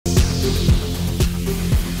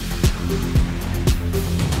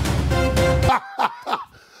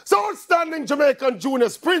So outstanding Jamaican junior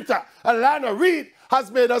sprinter Alana Reid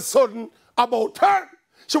has made a sudden about turn.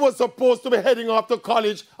 She was supposed to be heading off to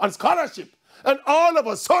college on scholarship, and all of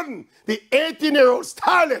a sudden, the 18-year-old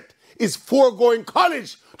starlet is foregoing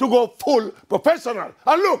college to go full professional.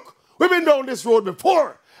 And look, we've been down this road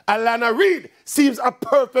before. Alana Reid seems a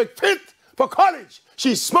perfect fit for college.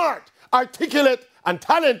 She's smart, articulate, and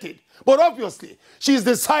talented. But obviously, she's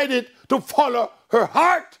decided to follow her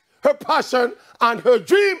heart, her passion, and her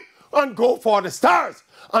dream and go for the stars.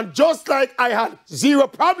 And just like I had zero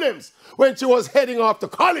problems when she was heading off to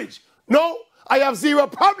college, no, I have zero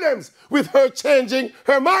problems with her changing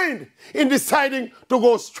her mind in deciding to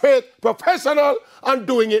go straight professional and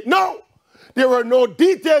doing it now. There were no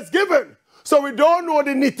details given, so we don't know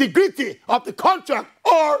the nitty-gritty of the contract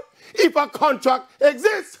or if a contract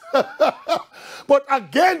exists. But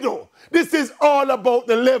again though, this is all about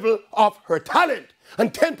the level of her talent.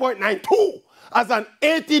 And 10.92 as an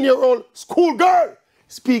 18-year-old schoolgirl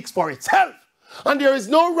speaks for itself. And there is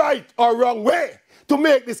no right or wrong way to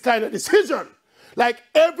make this kind of decision. Like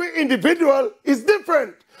every individual is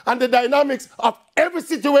different and the dynamics of every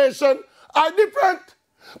situation are different.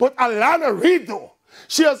 But Alana Reid though,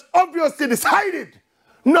 she has obviously decided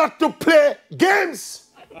not to play games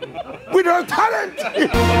with her talent.